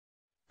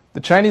The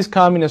Chinese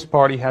Communist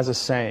Party has a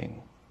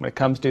saying when it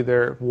comes to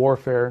their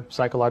warfare,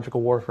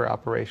 psychological warfare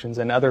operations,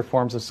 and other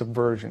forms of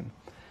subversion.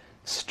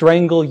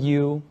 Strangle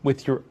you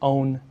with your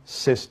own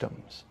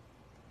systems.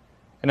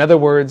 In other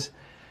words,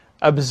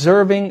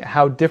 observing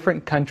how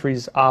different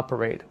countries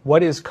operate,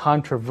 what is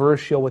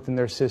controversial within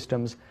their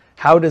systems,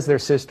 how does their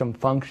system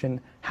function,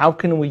 how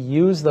can we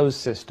use those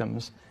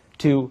systems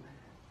to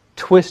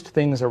twist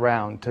things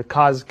around, to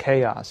cause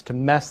chaos, to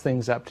mess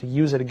things up, to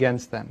use it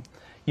against them.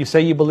 You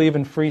say you believe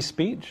in free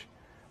speech?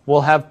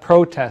 We'll have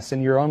protests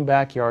in your own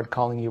backyard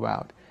calling you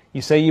out.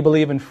 You say you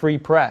believe in free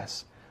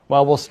press?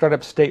 Well, we'll start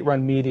up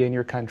state-run media in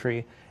your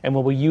country, and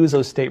we'll use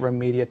those state-run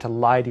media to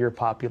lie to your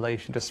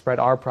population, to spread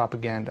our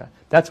propaganda.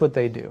 That's what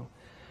they do.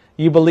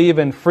 You believe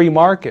in free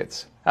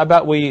markets? How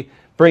about we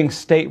bring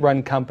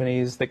state-run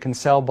companies that can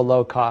sell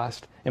below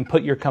cost and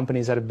put your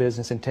companies out of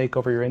business and take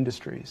over your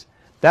industries?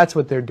 That's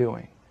what they're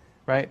doing,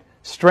 right?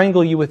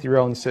 Strangle you with your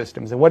own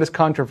systems. And what is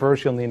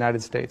controversial in the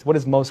United States? What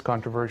is most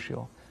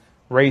controversial?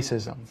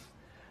 Racism.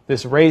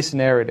 This race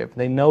narrative.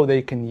 They know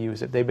they can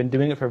use it. They've been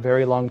doing it for a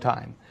very long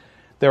time.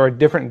 There are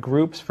different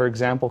groups, for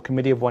example,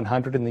 Committee of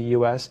 100 in the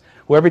U.S.,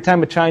 where every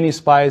time a Chinese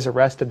spy is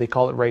arrested, they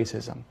call it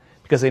racism,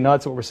 because they know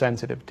that's what we're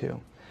sensitive to.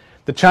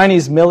 The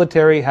Chinese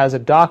military has a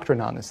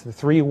doctrine on this, the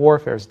three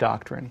warfares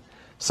doctrine.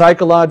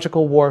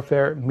 Psychological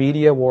warfare,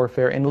 media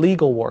warfare, and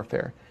legal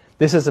warfare.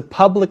 This is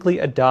publicly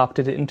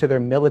adopted into their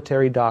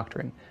military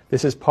doctrine.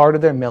 This is part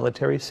of their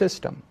military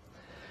system.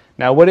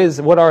 Now, what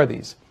are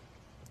these?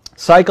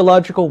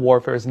 Psychological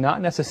warfare is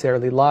not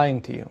necessarily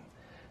lying to you.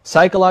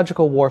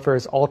 Psychological warfare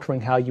is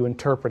altering how you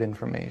interpret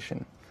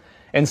information.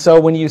 And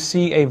so when you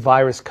see a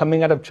virus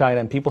coming out of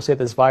China and people say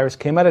this virus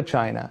came out of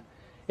China,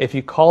 if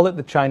you call it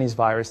the Chinese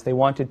virus, they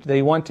want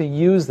to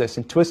use this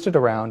and twist it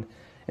around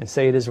and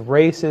say it is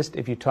racist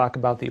if you talk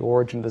about the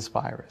origin of this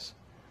virus.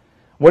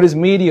 What is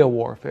media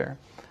warfare?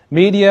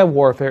 Media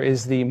warfare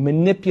is the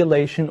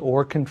manipulation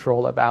or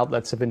control of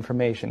outlets of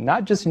information,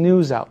 not just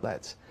news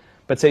outlets,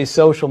 but say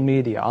social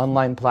media,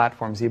 online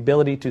platforms, the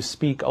ability to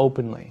speak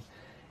openly.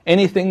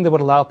 Anything that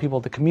would allow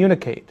people to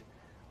communicate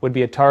would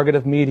be a target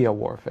of media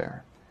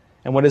warfare.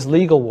 And what is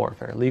legal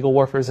warfare? Legal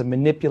warfare is a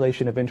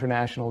manipulation of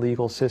international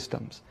legal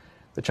systems.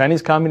 The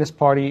Chinese Communist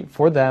Party,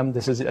 for them,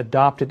 this is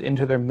adopted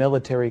into their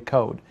military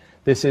code.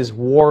 This is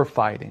war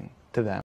fighting to them.